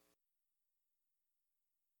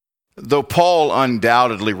Though Paul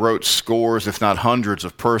undoubtedly wrote scores, if not hundreds,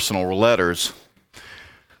 of personal letters,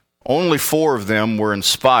 only 4 of them were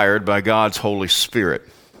inspired by God's Holy Spirit.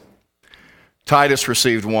 Titus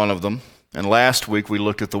received one of them, and last week we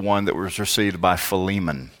looked at the one that was received by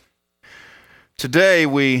Philemon. Today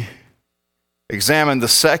we examine the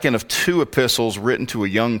second of 2 epistles written to a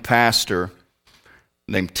young pastor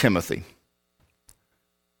named Timothy.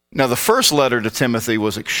 Now, the first letter to Timothy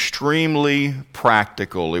was extremely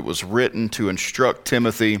practical. It was written to instruct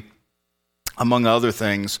Timothy, among other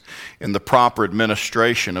things, in the proper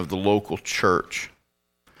administration of the local church.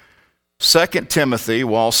 2 Timothy,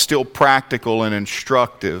 while still practical and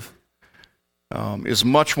instructive, is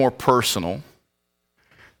much more personal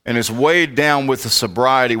and is weighed down with the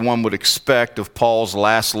sobriety one would expect of Paul's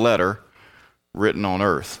last letter written on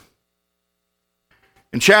earth.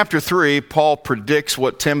 In chapter 3, Paul predicts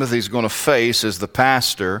what Timothy's going to face as the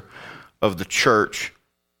pastor of the church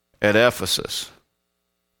at Ephesus,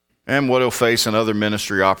 and what he'll face in other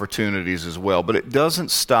ministry opportunities as well. But it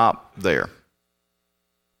doesn't stop there.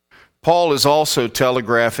 Paul is also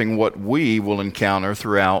telegraphing what we will encounter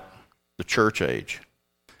throughout the church age,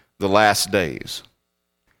 the last days,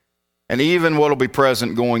 and even what will be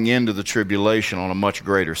present going into the tribulation on a much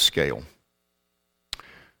greater scale.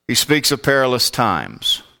 He speaks of perilous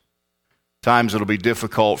times that will be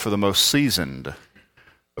difficult for the most seasoned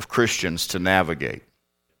of Christians to navigate.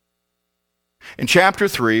 In chapter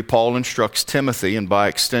 3, Paul instructs Timothy, and by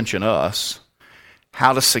extension us,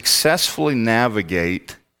 how to successfully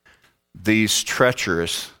navigate these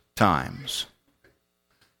treacherous times.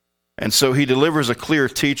 And so he delivers a clear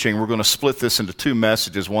teaching. We're going to split this into 2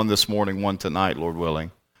 messages, one this morning, one tonight, Lord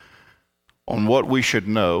willing, on what we should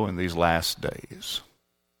know in these last days.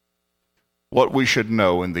 What we should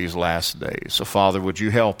know in these last days. So, Father, would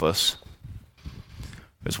you help us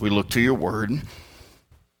as we look to your word?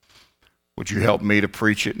 Would you help me to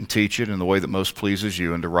preach it and teach it in the way that most pleases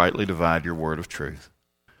you, and to rightly divide your word of truth?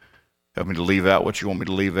 Help me to leave out what you want me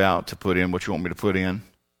to leave out, to put in what you want me to put in.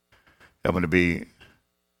 Help me to be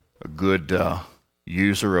a good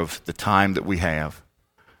user of the time that we have.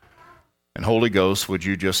 And Holy Ghost, would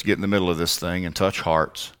you just get in the middle of this thing and touch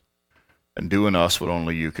hearts and do in us what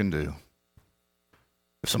only you can do.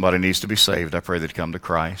 If somebody needs to be saved, I pray they'd come to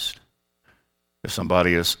Christ. If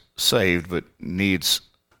somebody is saved but needs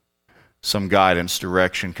some guidance,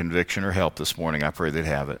 direction, conviction, or help this morning, I pray they'd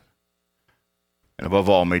have it. And above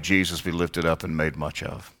all, may Jesus be lifted up and made much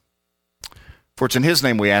of. For it's in his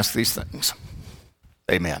name we ask these things.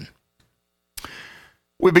 Amen.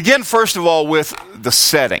 We begin, first of all, with the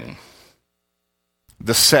setting.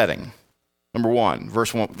 The setting. Number 1,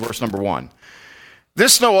 verse number 1.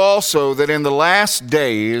 This know also that in the last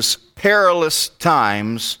days perilous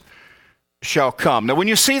times shall come. Now, when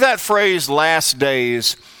you see that phrase, last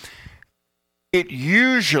days, it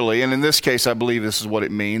usually, and in this case I believe this is what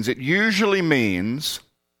it means, it usually means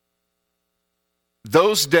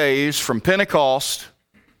those days from Pentecost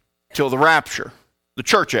till the rapture, the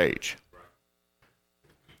church age.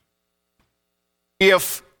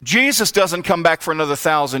 If Jesus doesn't come back for another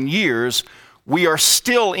 1,000 years, we are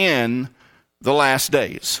still in the last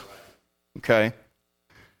days. Okay?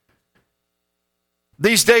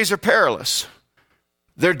 These days are perilous.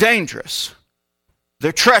 They're dangerous.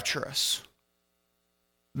 They're treacherous.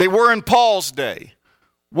 They were in Paul's day.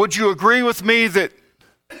 Would you agree with me that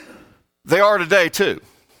they are today too?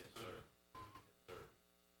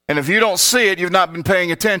 And if you don't see it, you've not been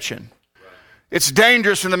paying attention. It's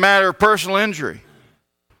dangerous in the matter of personal injury.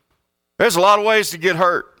 There's a lot of ways to get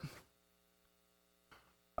hurt.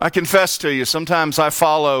 I confess to you, sometimes I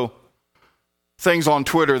follow things on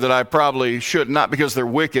Twitter that I probably should, not because they're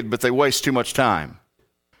wicked, but they waste too much time.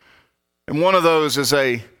 And one of those is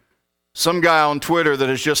some guy on Twitter that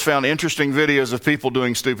has just found interesting videos of people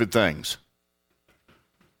doing stupid things.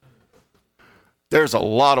 There's a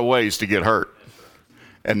lot of ways to get hurt,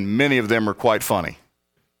 and many of them are quite funny.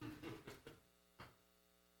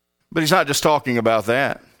 But he's not just talking about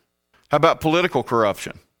that. How about political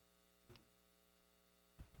corruption?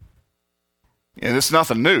 And it's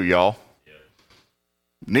nothing new, y'all.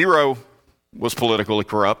 Nero was politically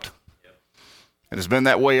corrupt. It has been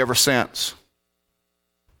that way ever since.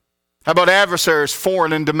 How about adversaries,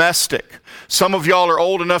 foreign and domestic? Some of y'all are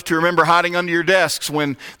old enough to remember hiding under your desks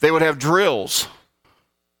when they would have drills.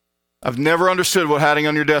 I've never understood what hiding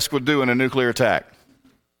under your desk would do in a nuclear attack.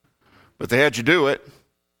 But they had you do it.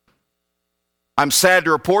 I'm sad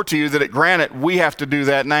to report to you that at Granite, we have to do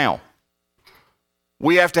that now.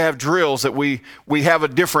 We have to have drills that we have a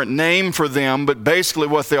different name for them, but basically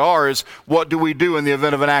what they are is, what do we do in the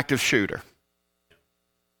event of an active shooter?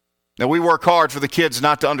 Now, we work hard for the kids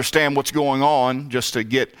not to understand what's going on, just to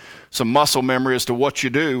get some muscle memory as to what you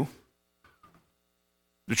do.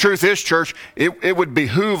 The truth is, church, it would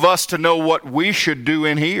behoove us to know what we should do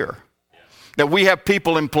in here. Now, we have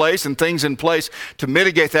people in place and things in place to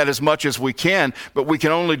mitigate that as much as we can, but we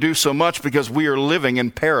can only do so much because we are living in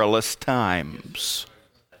perilous times.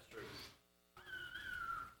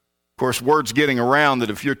 Of course, word's getting around that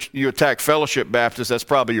if you attack Fellowship Baptist, that's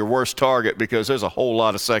probably your worst target because there's a whole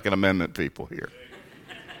lot of Second Amendment people here.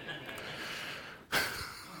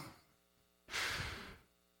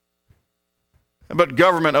 But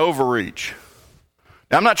government overreach.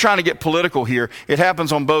 Now, I'm not trying to get political here. It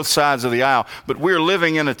happens on both sides of the aisle. But we're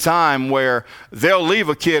living in a time where they'll leave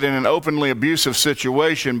a kid in an openly abusive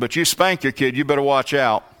situation, but you spank your kid, you better watch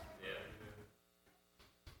out.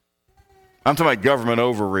 I'm talking about government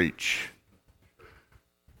overreach.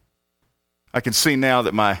 I can see now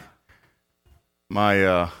that my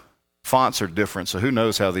fonts are different, so who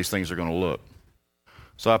knows how these things are going to look.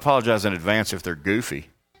 So I apologize in advance if they're goofy.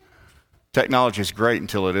 Technology is great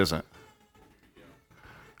until it isn't.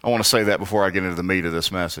 I want to say that before I get into the meat of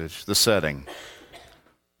this message, the setting.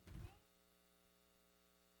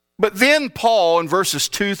 But then Paul, in verses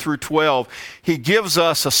 2 through 12, he gives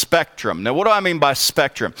us a spectrum. Now, what do I mean by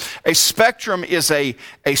spectrum? A spectrum is a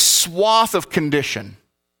swath of condition.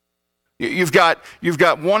 You've got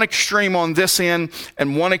one extreme on this end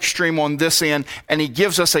and one extreme on this end, and he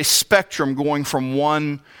gives us a spectrum going from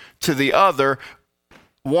one to the other,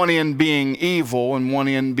 one end being evil and one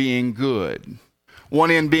end being good.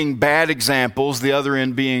 One end being bad examples, the other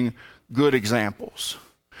end being good examples.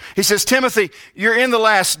 He says, Timothy, you're in the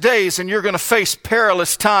last days and you're going to face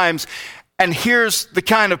perilous times. And here's the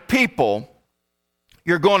kind of people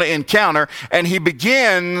you're going to encounter. And he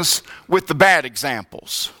begins with the bad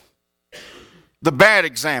examples. The bad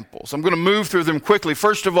examples. I'm going to move through them quickly.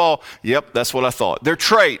 First of all, yep, that's what I thought. They're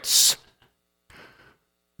traits.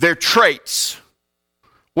 They're traits.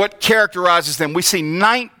 What characterizes them? We see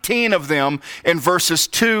 19 of them in verses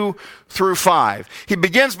 2 through 5. He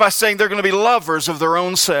begins by saying they're going to be lovers of their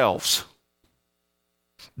own selves.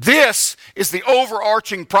 This is the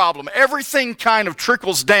overarching problem. Everything kind of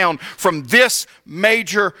trickles down from this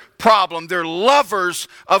major problem. They're lovers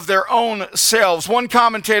of their own selves. One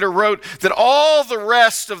commentator wrote that all the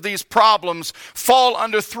rest of these problems fall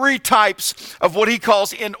under three types of what he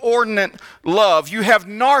calls inordinate love. You have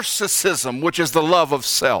narcissism, which is the love of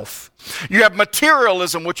self. You have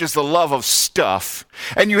materialism, which is the love of stuff.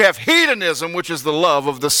 And you have hedonism, which is the love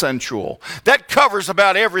of the sensual. That covers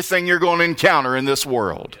about everything you're going to encounter in this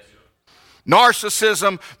world.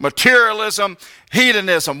 Narcissism, materialism,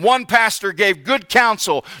 hedonism. One pastor gave good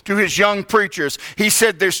counsel to his young preachers. He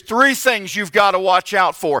said there's three things you've got to watch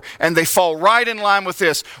out for, and they fall right in line with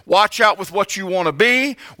this. Watch out with what you want to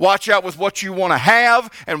be, watch out with what you want to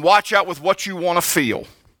have, and watch out with what you want to feel.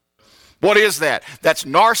 What is that? That's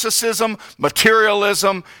narcissism,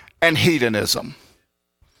 materialism, and hedonism.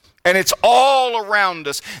 And it's all around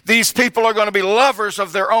us. These people are going to be lovers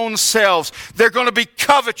of their own selves. They're going to be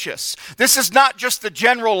covetous. This is not just the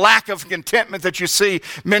general lack of contentment that you see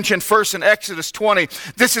mentioned first in Exodus 20.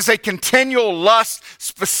 This is a continual lust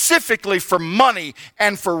specifically for money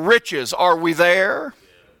and for riches. Are we there?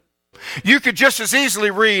 You could just as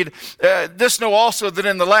easily read, this know also that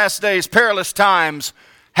in the last days perilous times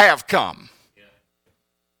have come.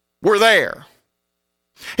 We're there.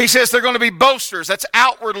 He says they're going to be boasters. That's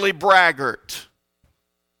outwardly braggart.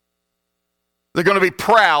 They're going to be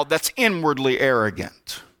proud. That's inwardly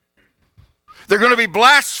arrogant. They're going to be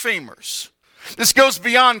blasphemers. This goes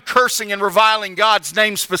beyond cursing and reviling God's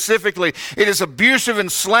name specifically. It is abusive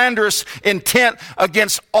and slanderous intent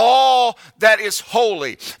against all that is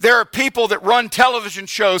holy. There are people that run television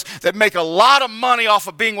shows that make a lot of money off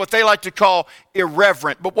of being what they like to call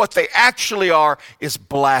irreverent. But what they actually are is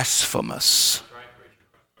blasphemous.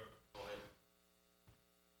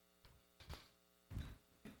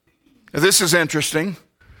 Now, this is interesting.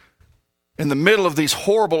 In the middle of these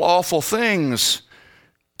horrible, awful things,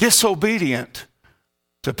 disobedient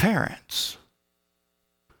to parents.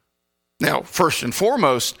 Now, first and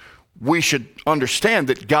foremost, we should understand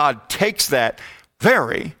that God takes that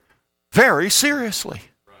very, very seriously.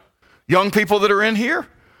 Right. Young people that are in here,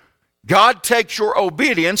 God takes your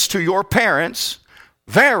obedience to your parents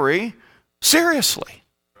very seriously.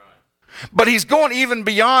 But he's going even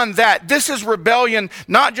beyond that. This is rebellion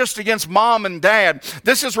not just against mom and dad.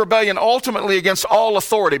 This is rebellion ultimately against all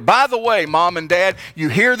authority. By the way, mom and dad, you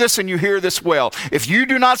hear this and you hear this well. If you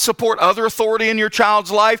do not support other authority in your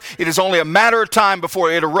child's life, it is only a matter of time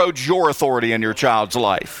before it erodes your authority in your child's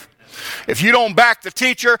life. If you don't back the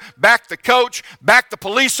teacher, back the coach, back the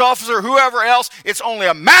police officer, whoever else, it's only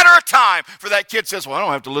a matter of time for that kid says, well, I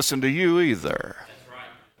don't have to listen to you either.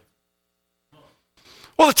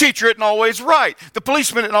 Well, the teacher isn't always right. The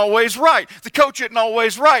policeman isn't always right. The coach isn't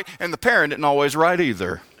always right. And the parent isn't always right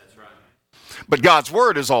either. That's right. But God's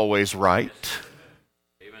word is always right.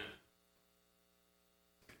 Amen.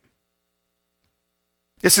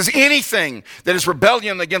 It says anything that is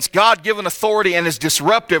rebellion against God-given authority and is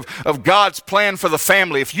disruptive of God's plan for the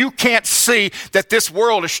family. If you can't see that this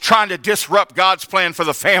world is trying to disrupt God's plan for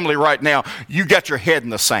the family right now, you got your head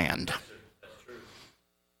in the sand.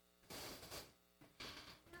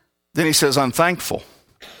 Then he says, unthankful.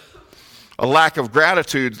 A lack of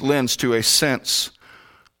gratitude lends to a sense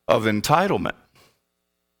of entitlement.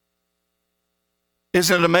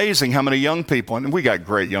 Isn't it amazing how many young people, and we got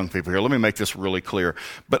great young people here, let me make this really clear,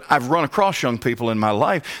 but I've run across young people in my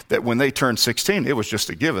life that when they turned 16, it was just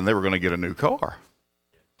a given they were going to get a new car.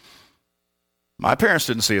 My parents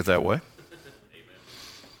didn't see it that way.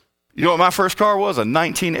 You know what my first car was? A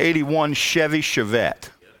 1981 Chevy Chevette.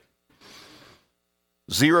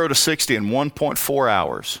 0 to 60 in 1.4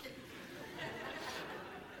 hours.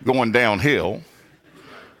 Going downhill.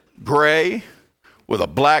 Gray with a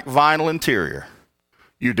black vinyl interior.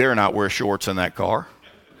 You dare not wear shorts in that car.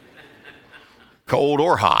 Cold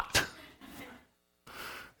or hot.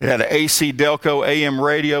 It had an AC Delco AM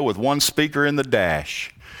radio with one speaker in the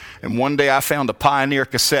dash. And one day I found a Pioneer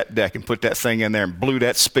cassette deck and put that thing in there and blew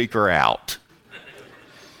that speaker out.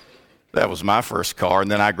 That was my first car,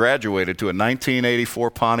 and then I graduated to a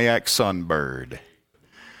 1984 Pontiac Sunbird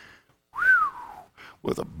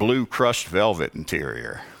with a blue crushed velvet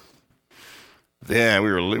interior. Then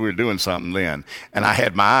we were doing something then, and I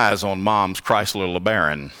had my eyes on Mom's Chrysler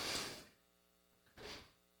LeBaron.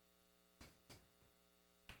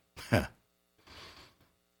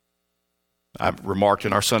 I remarked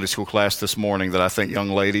in our Sunday school class this morning that I think young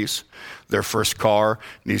ladies, their first car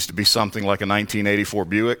needs to be something like a 1984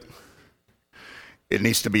 Buick. It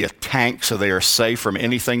needs to be a tank so they are safe from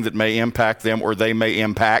anything that may impact them or they may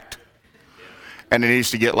impact. And it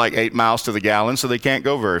needs to get like 8 miles to the gallon so they can't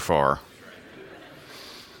go very far.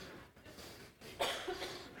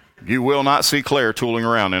 You will not see Claire tooling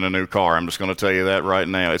around in a new car. I'm just going to tell you that right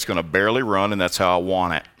now. It's going to barely run, and that's how I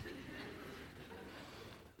want it.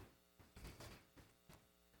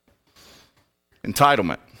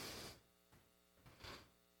 Entitlement.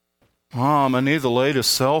 Mom, I need the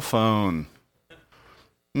latest cell phone.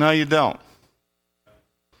 No, you don't.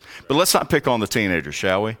 But let's not pick on the teenagers,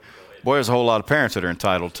 shall we? Boy, there's a whole lot of parents that are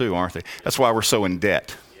entitled too, aren't they? That's why we're so in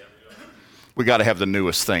debt. We got to have the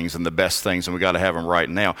newest things and the best things, and we got to have them right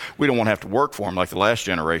now. We don't want to have to work for them like the last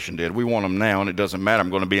generation did. We want them now, and it doesn't matter. I'm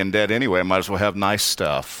going to be in debt anyway. I might as well have nice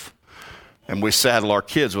stuff. And we saddle our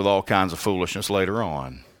kids with all kinds of foolishness later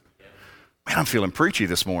on. Man, I'm feeling preachy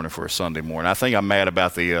this morning for a Sunday morning. I think I'm mad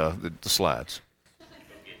about the slides.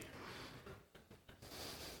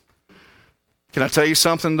 Can I tell you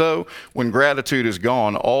something, though? When gratitude is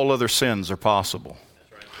gone, all other sins are possible.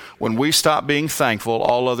 When we stop being thankful,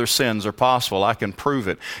 all other sins are possible. I can prove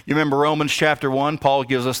it. You remember Romans chapter 1? Paul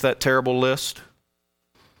gives us that terrible list.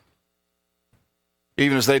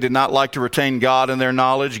 Even as they did not like to retain God in their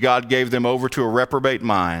knowledge, God gave them over to a reprobate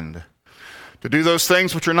mind, to do those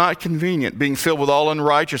things which are not convenient, being filled with all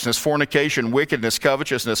unrighteousness, fornication, wickedness,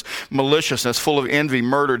 covetousness, maliciousness, full of envy,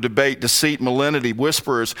 murder, debate, deceit, malignity,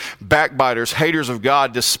 whisperers, backbiters, haters of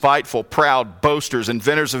God, despiteful, proud, boasters,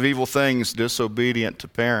 inventors of evil things, disobedient to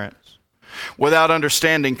parents. Without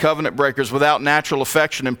understanding, covenant breakers, without natural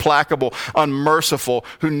affection, implacable, unmerciful,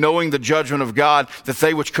 who knowing the judgment of God, that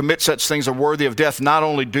they which commit such things are worthy of death, not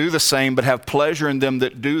only do the same, but have pleasure in them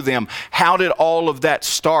that do them. How did all of that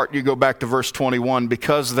start? You go back to verse 21.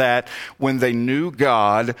 Because that when they knew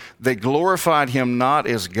God, they glorified him not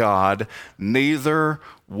as God, neither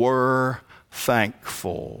were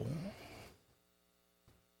thankful.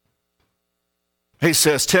 He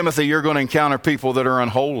says, Timothy, you're going to encounter people that are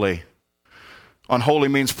unholy. Unholy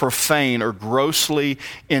means profane or grossly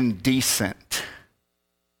indecent.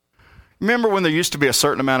 Remember when there used to be a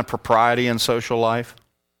certain amount of propriety in social life?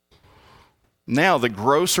 Now, the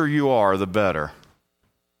grosser you are, the better.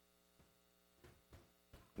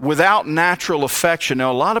 Without natural affection.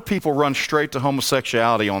 Now, a lot of people run straight to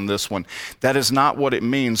homosexuality on this one. That is not what it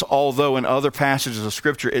means, although in other passages of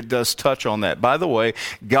Scripture it does touch on that. By the way,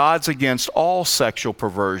 God's against all sexual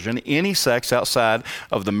perversion. Any sex outside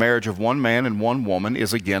of the marriage of one man and one woman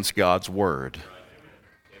is against God's word.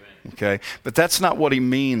 Okay? But that's not what he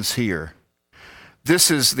means here. This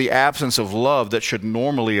is the absence of love that should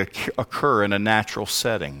normally occur in a natural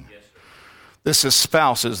setting. This is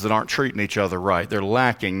spouses that aren't treating each other right. They're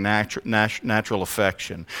lacking natural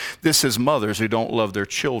affection. This is mothers who don't love their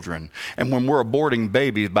children. And when we're aborting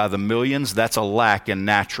babies by the millions, that's a lack in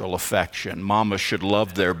natural affection. Mamas should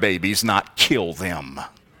love their babies, not kill them.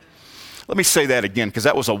 Let me say that again, because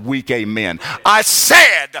that was a weak amen. I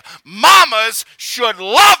said mamas should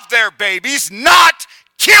love their babies, not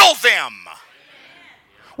kill them.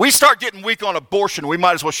 We start getting weak on abortion, we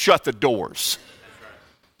might as well shut the doors.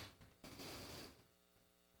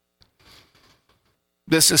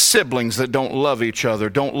 This is siblings that don't love each other,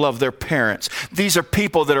 don't love their parents. These are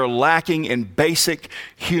people that are lacking in basic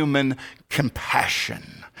human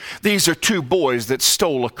compassion. These are two boys that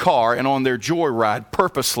stole a car and on their joyride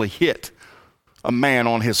purposely hit a man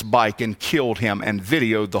on his bike and killed him and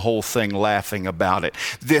videoed the whole thing laughing about it.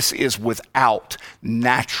 This is without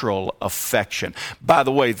natural affection. By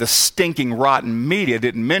the way, the stinking rotten media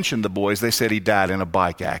didn't mention the boys. They said he died in a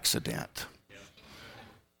bike accident.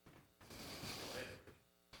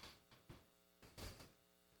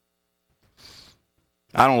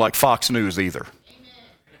 I don't like Fox News either.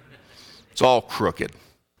 It's all crooked,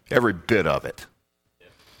 every bit of it.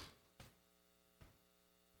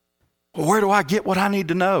 Well, where do I get what I need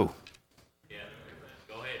to know?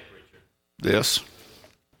 Go ahead, preacher. This.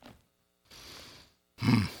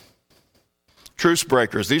 Truce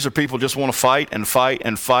breakers. These are people who just want to fight and fight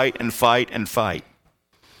and fight and fight and fight.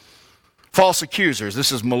 False accusers, this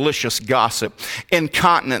is malicious gossip.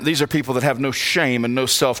 Incontinent, these are people that have no shame and no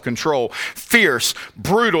self-control. Fierce,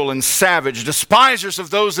 brutal, and savage. Despisers of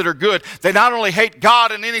those that are good. They not only hate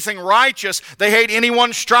God and anything righteous, they hate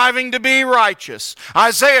anyone striving to be righteous.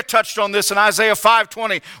 Isaiah touched on this in Isaiah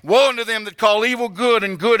 5:20. Woe unto them that call evil good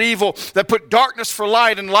and good evil, that put darkness for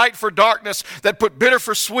light and light for darkness, that put bitter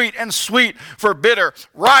for sweet and sweet for bitter.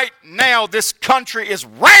 Right now, this country is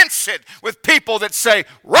rancid with people that say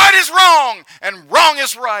right is wrong and wrong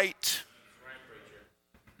is right.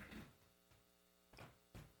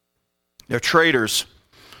 They're traitors.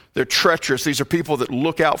 They're treacherous. These are people that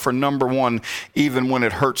look out for number one even when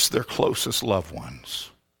it hurts their closest loved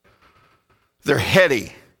ones. They're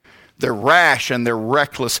heady. They're rash and they're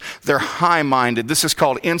reckless. They're high-minded. This is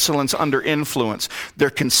called insolence under influence.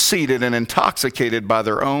 They're conceited and intoxicated by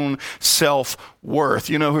their own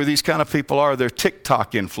self-worth. You know who these kind of people are? They're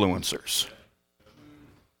TikTok influencers.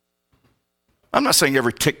 I'm not saying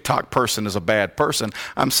every TikTok person is a bad person.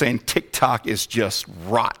 I'm saying TikTok is just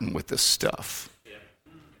rotten with this stuff.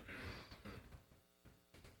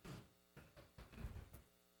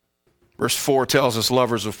 Verse 4 tells us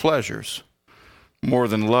lovers of pleasures more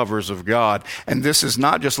than lovers of God. And this is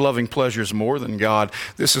not just loving pleasures more than God.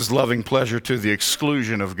 This is loving pleasure to the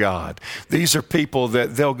exclusion of God. These are people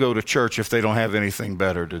that they'll go to church if they don't have anything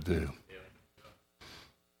better to do.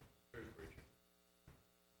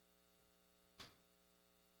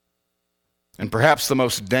 And perhaps the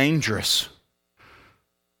most dangerous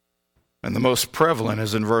and the most prevalent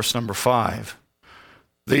is in verse number 5.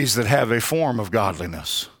 These that have a form of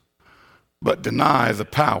godliness, but deny the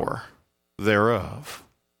power thereof.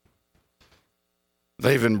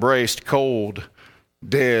 They've embraced cold,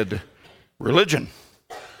 dead religion.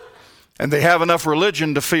 And they have enough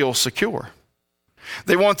religion to feel secure.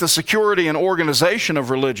 They want the security and organization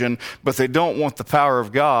of religion, but they don't want the power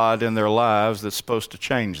of God in their lives that's supposed to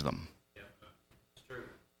change them.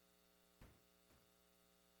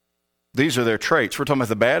 These are their traits. We're talking about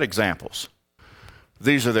the bad examples.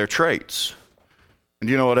 These are their traits. And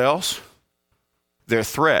you know what else? Their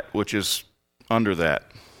threat, which is under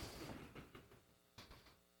that.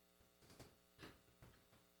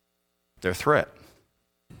 Their threat.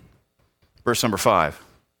 Verse number 5.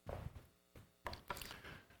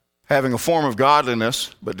 Having a form of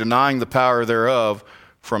godliness, but denying the power thereof,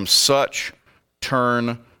 from such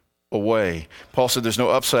turn away. Paul said there's no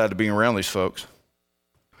upside to being around these folks.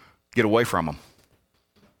 Get away from them.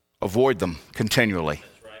 Avoid them continually.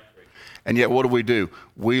 And yet what do?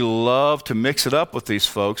 We love to mix it up with these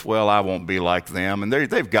folks. Well, I won't be like them. And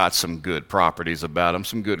they've got some good properties about them,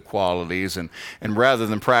 some good qualities. And rather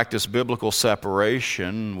than practice biblical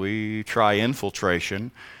separation, we try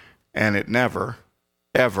infiltration. And it never,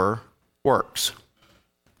 ever works.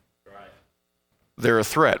 They're a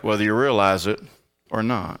threat, whether you realize it or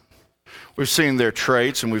not. We've seen their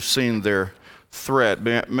traits and we've seen their threat.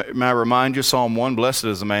 May I remind you, Psalm 1, blessed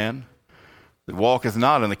is the man that walketh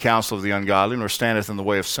not in the counsel of the ungodly, nor standeth in the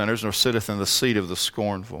way of sinners, nor sitteth in the seat of the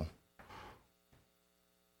scornful.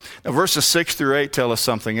 Now, verses 6 through 8 tell us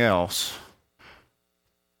something else.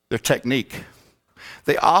 Their technique.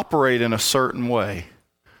 They operate in a certain way.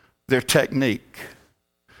 Their technique.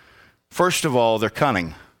 First of all, they're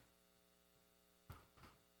cunning.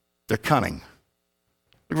 They're cunning.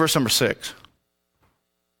 Look at verse number 6.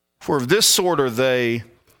 For of this sort are they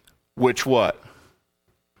which what?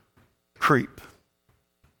 Creep.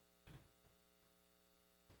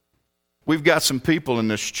 We've got some people in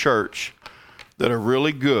this church that are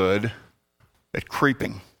really good at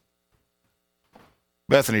creeping.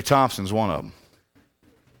 Bethany Thompson's one of them.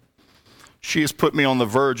 She has put me on the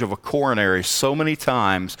verge of a coronary so many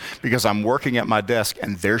times because I'm working at my desk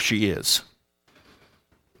and there she is.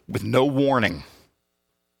 With no warning.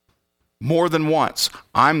 More than once,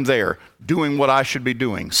 I'm there doing what I should be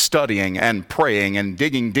doing, studying and praying and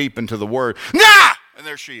digging deep into the Word. Nah! And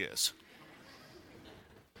there she is.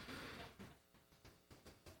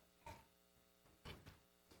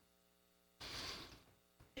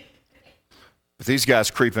 But these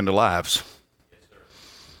guys creep into lives.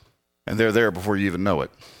 And they're there before you even know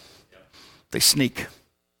it. They sneak.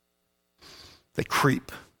 They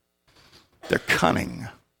creep. They're cunning.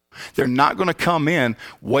 They're not going to come in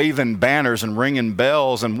waving banners and ringing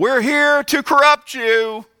bells and we're here to corrupt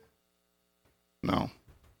you. No.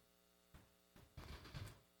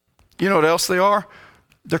 You know what else they are?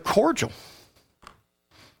 They're cordial.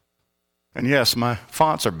 And yes, my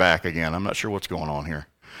fonts are back again. I'm not sure what's going on here.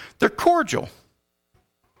 They're cordial.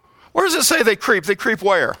 Where does it say they creep? They creep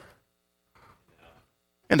where?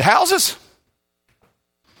 Into houses?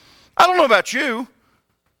 I don't know about you,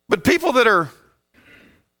 but people that are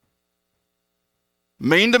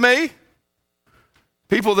mean to me,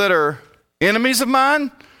 people that are enemies of mine,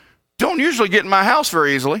 don't usually get in my house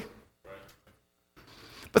very easily.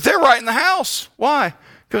 But they're right in the house. Why?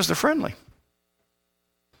 Because they're friendly.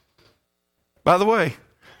 By the way,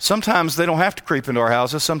 sometimes they don't have to creep into our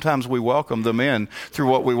houses. Sometimes we welcome them in through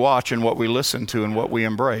what we watch and what we listen to and what we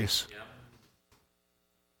embrace.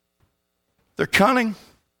 They're cunning.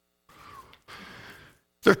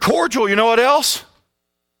 They're cordial. You know what else?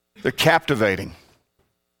 They're captivating.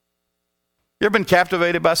 You ever been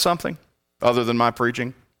captivated by something other than my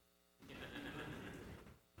preaching?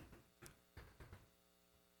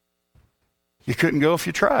 You couldn't go if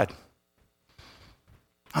you tried.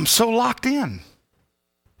 I'm so locked in.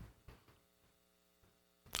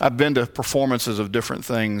 I've been to performances of different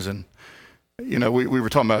things, and we were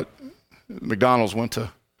talking about McDonald's went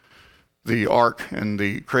to the Ark and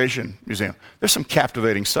the Creation Museum. There's some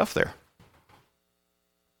captivating stuff there.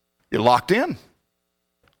 You're locked in.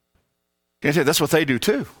 That's what they do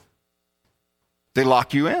too. They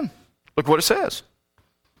lock you in. Look what it says.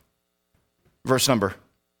 Verse number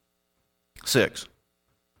 6.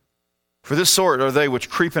 For this sort are they which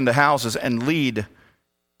creep into houses and lead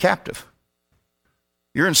captive.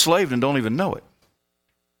 You're enslaved and don't even know it.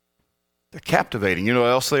 They're captivating. You know what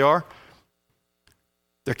else they are?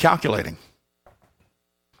 They're calculating.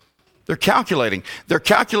 They're calculating. They're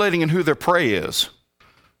calculating in who their prey is.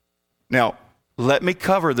 Now, let me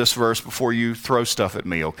cover this verse before you throw stuff at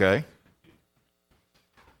me, okay?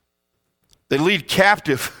 They lead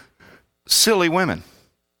captive silly women,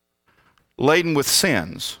 laden with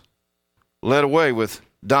sins, led away with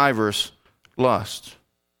divers lusts,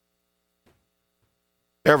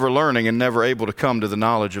 ever learning and never able to come to the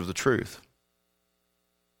knowledge of the truth.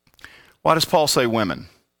 Why does Paul say women?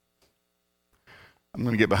 I'm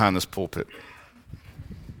going to get behind this pulpit.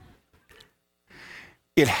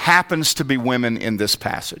 It happens to be women in this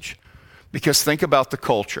passage. Because think about the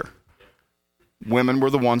culture. Women were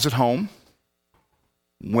the ones at home.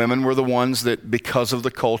 Women were the ones that, because of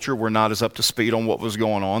the culture, were not as up to speed on what was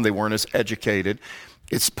going on. They weren't as educated.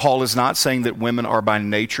 Paul is not saying that women are by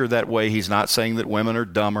nature that way. He's not saying that women are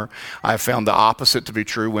dumber. I've found the opposite to be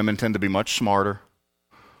true. Women tend to be much smarter.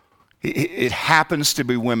 It happens to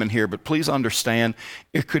be women here, but please understand,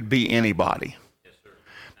 it could be anybody. Yes, sir.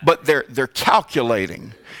 But they're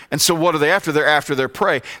calculating. And so what are they after? They're after their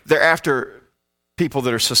prey. They're after people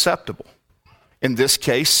that are susceptible. In this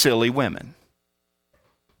case, silly women.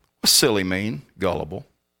 What does silly mean? Gullible.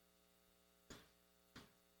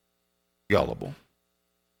 Gullible.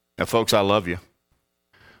 Now, folks, I love you.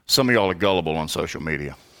 Some of y'all are gullible on social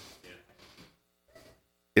media.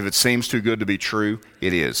 If it seems too good to be true,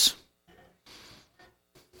 it is.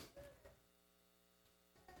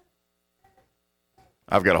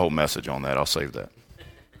 I've got a whole message on that. I'll save that.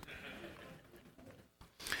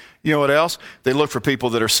 You know what else? They look for people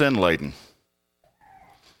that are sin-laden.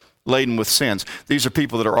 Laden with sins. These are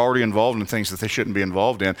people that are already involved in things that they shouldn't be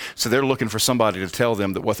involved in. So they're looking for somebody to tell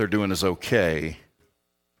them that what they're doing is okay.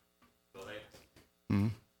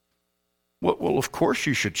 Well, of course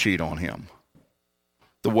you should cheat on him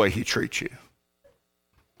the way he treats you.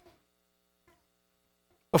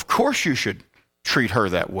 Of course you should treat her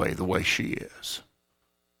that way, the way she is.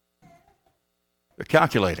 They're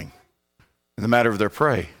calculating. in the matter of their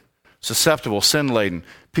prey. Susceptible, sin-laden,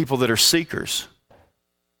 people that are seekers.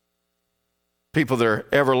 People that are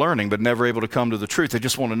ever learning but never able to come to the truth. They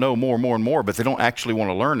just want to know more and more and more, but they don't actually want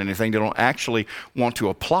to learn anything. They don't actually want to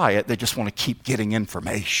apply it. They just want to keep getting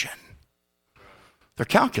information. They're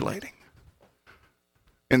calculating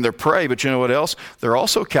in their prey, but you know what else? They're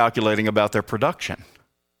also calculating about their production.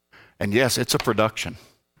 And yes, it's a production.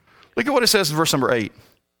 Look at what it says in verse number 8.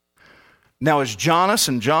 Now as Jannes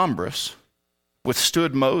and Jambres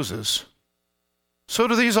withstood Moses, so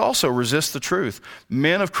do these also resist the truth.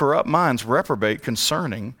 Men of corrupt minds reprobate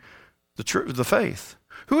concerning the faith.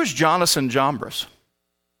 Who is Jannes and Jambres?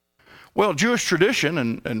 Well, Jewish tradition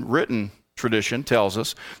and written tradition tells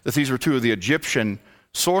us that these were two of the Egyptian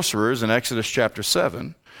sorcerers in Exodus chapter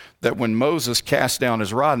 7, that when Moses cast down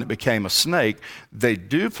his rod and it became a snake, they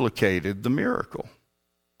duplicated the miracle.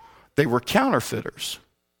 They were counterfeiters.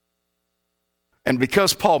 And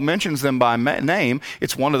because Paul mentions them by name,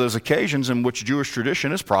 it's one of those occasions in which Jewish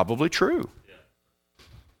tradition is probably true.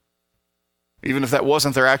 Even if that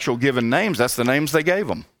wasn't their actual given names, that's the names they gave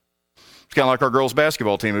them. It's kind of like our girls'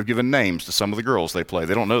 basketball team have given names to some of the girls they play.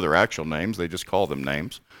 They don't know their actual names. They just call them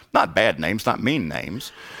names. Not bad names, not mean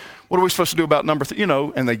names. What are we supposed to do about number 3?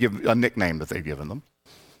 And they give a nickname that they've given them.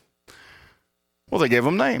 Well, they gave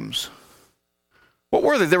them names. What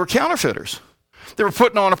were they? They were counterfeiters. They were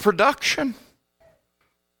putting on a production.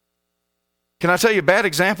 Can I tell you, bad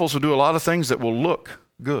examples will do a lot of things that will look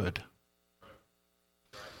good.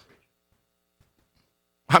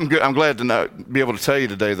 I'm glad to be able to tell you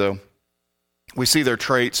today, though. We see their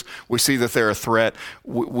traits. We see that they're a threat.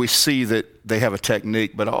 We see that they have a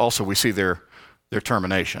technique, but also we see their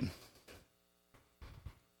termination.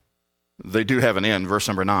 They do have an end, verse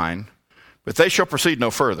number 9. But they shall proceed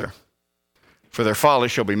no further, for their folly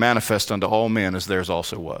shall be manifest unto all men, as theirs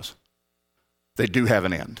also was. They do have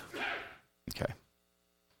an end. Okay.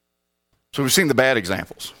 So we've seen the bad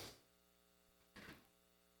examples.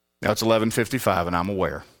 Now it's 11:55 and I'm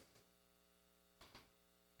aware.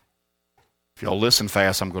 If y'all listen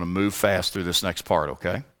fast, I'm going to move fast through this next part,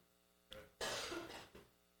 okay?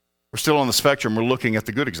 We're still on the spectrum. We're looking at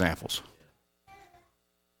the good examples.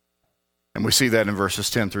 And we see that in verses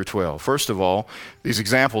 10 through 12. First of all, these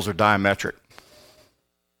examples are diametric.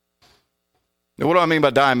 Now, what do I mean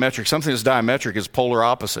by diametric? Something that's diametric is polar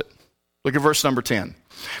opposite. Look at verse number 10.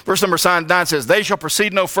 Verse number 9 says, they shall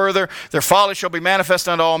proceed no further. Their folly shall be manifest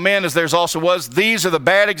unto all men, as theirs also was. These are the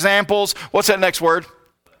bad examples. What's that next word?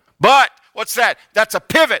 But. What's that? That's a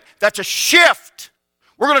pivot. That's a shift.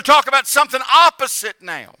 We're going to talk about something opposite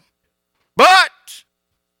now. But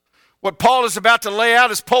what Paul is about to lay out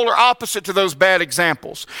is polar opposite to those bad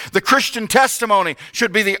examples. The Christian testimony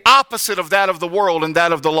should be the opposite of that of the world and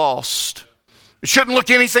that of the lost. It shouldn't look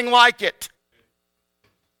anything like it.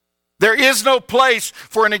 There is no place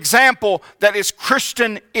for an example that is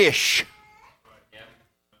Christian-ish.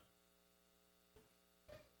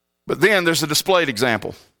 But then there's a displayed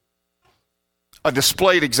example. A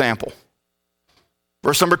displayed example.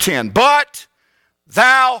 Verse number 10. But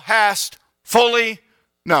thou hast fully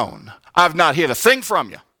known. I've not hid a thing from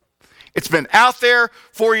you. It's been out there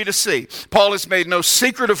for you to see. Paul has made no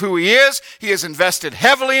secret of who he is. He has invested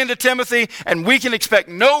heavily into Timothy, and we can expect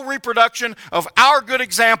no reproduction of our good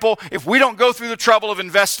example if we don't go through the trouble of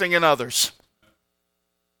investing in others.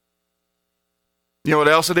 You know what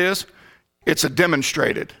else it is? It's a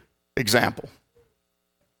demonstrated example.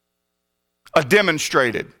 A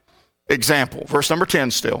demonstrated example. Verse number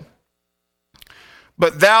 10 still.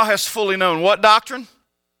 But thou hast fully known what doctrine?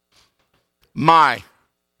 My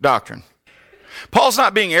doctrine. Paul's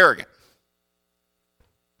not being arrogant.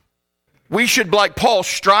 We should, like Paul,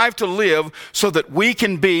 strive to live so that we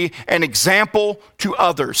can be an example to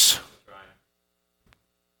others.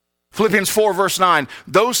 Philippians 4 verse 9.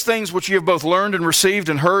 Those things which you have both learned and received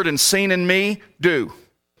and heard and seen in me, do.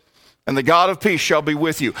 And the God of peace shall be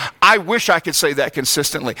with you. I wish I could say that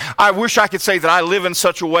consistently. I wish I could say that I live in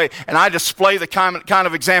such a way and I display the kind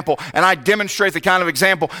of example and I demonstrate the kind of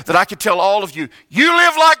example that I could tell all of you, you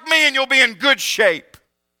live like me and you'll be in good shape.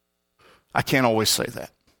 I can't always say that.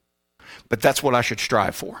 But that's what I should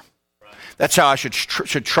strive for. That's how I should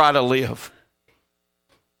try to live.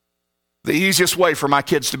 The easiest way for my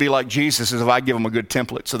kids to be like Jesus is if I give them a good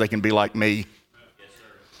template so they can be like me.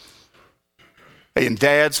 Hey, and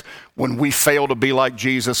dads, when we fail to be like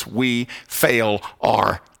Jesus, we fail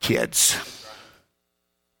our kids.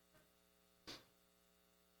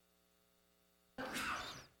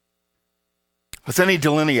 But then he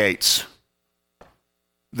delineates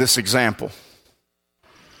this example.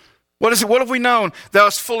 What is it? What have we known? Thou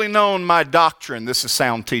hast fully known my doctrine. This is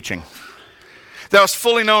sound teaching. Thou hast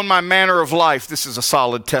fully known my manner of life. This is a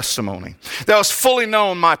solid testimony. Thou hast fully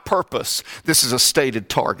known my purpose. This is a stated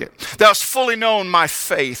target. Thou hast fully known my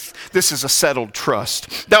faith. This is a settled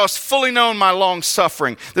trust. Thou hast fully known my long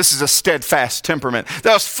suffering. This is a steadfast temperament.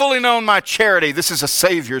 Thou hast fully known my charity. This is a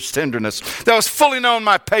Savior's tenderness. Thou hast fully known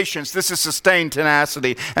my patience. This is sustained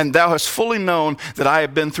tenacity. And thou hast fully known that I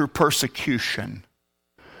have been through persecution.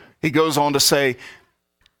 He goes on to say,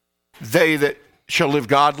 they that shall live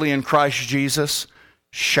godly in Christ Jesus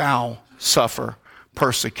shall suffer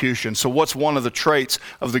persecution. So what's one of the traits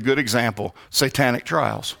of the good example? Satanic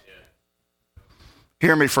trials.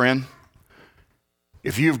 Hear me, friend.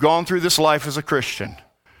 If you've gone through this life as a Christian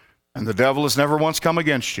and the devil has never once come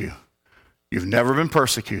against you, you've never been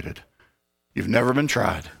persecuted, you've never been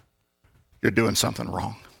tried, you're doing something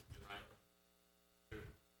wrong.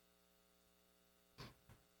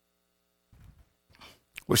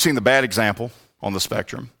 We've seen the bad example on the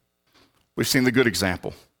spectrum. We've seen the good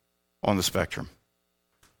example on the spectrum.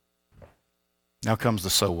 Now comes the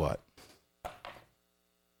so what.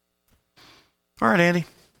 All right, Andy.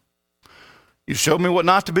 You've showed me what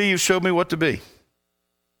not to be. You've showed me what to be.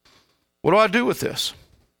 What do I do with this?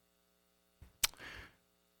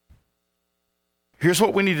 Here's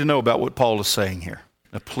what we need to know about what Paul is saying here.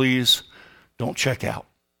 Now, please don't check out,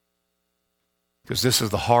 because this is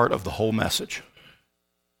the heart of the whole message.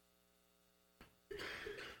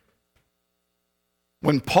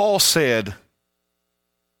 When Paul said,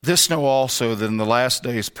 this know also that in the last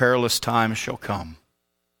days perilous times shall come,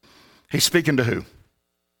 he's speaking to who?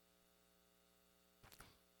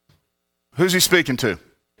 Who's he speaking to?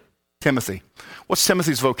 Timothy. What's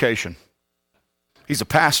Timothy's vocation? He's a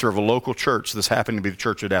pastor of a local church. This happened to be the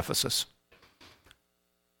church at Ephesus.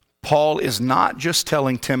 Paul is not just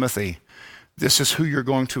telling Timothy, this is who you're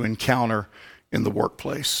going to encounter in the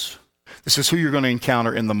workplace. This is who you're going to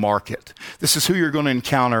encounter in the market. This is who you're going to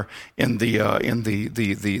encounter in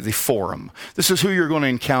the forum. This is who you're going to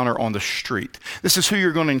encounter on the street. This is who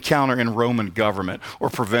you're going to encounter in Roman government or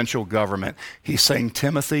provincial government. He's saying,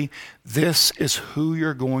 Timothy, this is who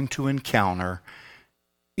you're going to encounter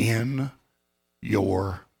in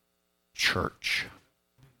your church.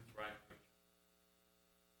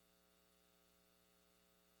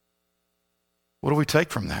 What do we take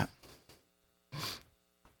from that?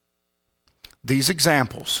 These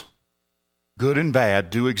examples, good and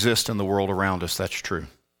bad, do exist in the world around us. That's true.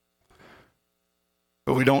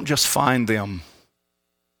 But we don't just find them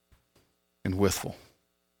in Wytheville,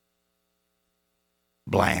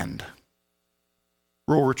 Bland,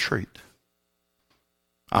 Rural Retreat,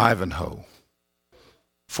 Ivanhoe,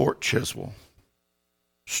 Fort Chiswell,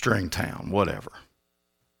 Stringtown, whatever.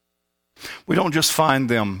 We don't just find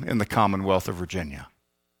them in the Commonwealth of Virginia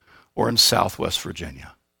or in Southwest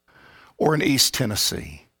Virginia or in East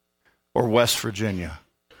Tennessee or West Virginia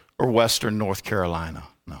or Western North Carolina.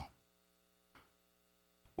 No.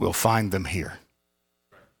 We'll find them here.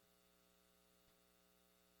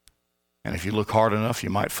 And if you look hard enough,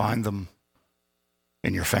 you might find them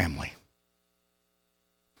in your family.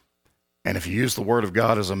 And if you use the Word of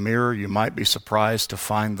God as a mirror, you might be surprised to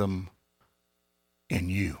find them in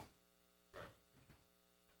you.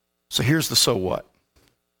 So here's the so what.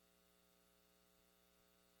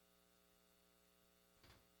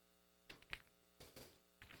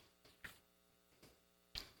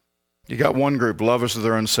 You got one group, lovers of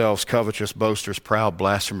their own selves, covetous, boasters, proud,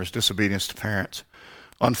 blasphemers, disobedience to parents,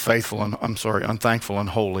 unthankful and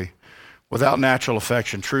unholy, without natural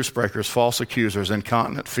affection, truce breakers, false accusers,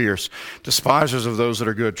 incontinent, fierce, despisers of those that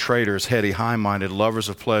are good, traitors, heady, high-minded, lovers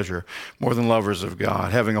of pleasure, more than lovers of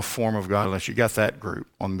God, having a form of godliness. You got that group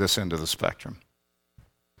on this end of the spectrum.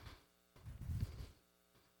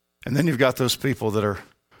 And then you've got those people that are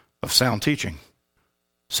of sound teaching,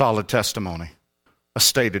 solid testimony, a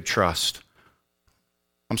stated trust.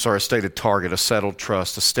 A stated target, a settled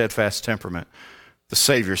trust, a steadfast temperament, the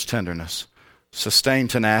Savior's tenderness, sustained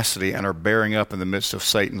tenacity, and are bearing up in the midst of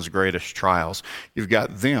Satan's greatest trials. You've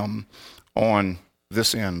got them on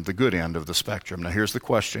this end, the good end of the spectrum. Now here's the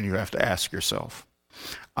question you have to ask yourself.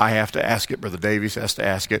 I have to ask it. Brother Davies has to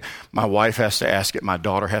ask it. My wife has to ask it. My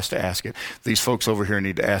daughter has to ask it. These folks over here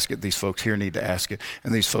need to ask it. These folks here need to ask it.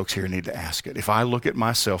 And these folks here need to ask it. If I look at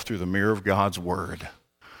myself through the mirror of God's Word,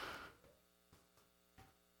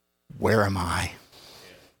 where am I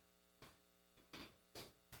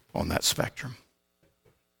on that spectrum?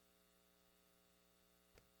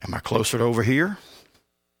 Am I closer to over here?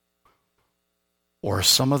 Or are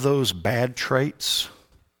some of those bad traits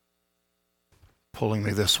pulling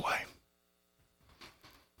me this way?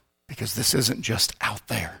 Because this isn't just out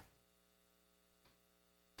there.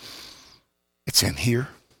 It's in here.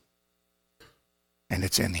 and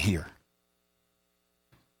it's in here.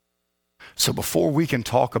 So before we can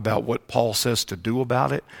talk about what Paul says to do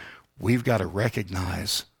about it, we've got to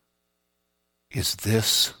recognize, is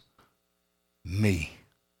this me?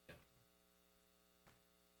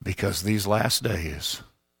 Because these last days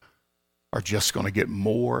are just going to get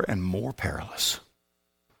more and more perilous.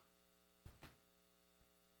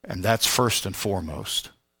 And that's first and foremost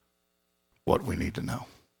what we need to know.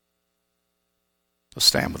 Let's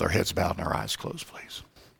stand with our heads bowed and our eyes closed, please.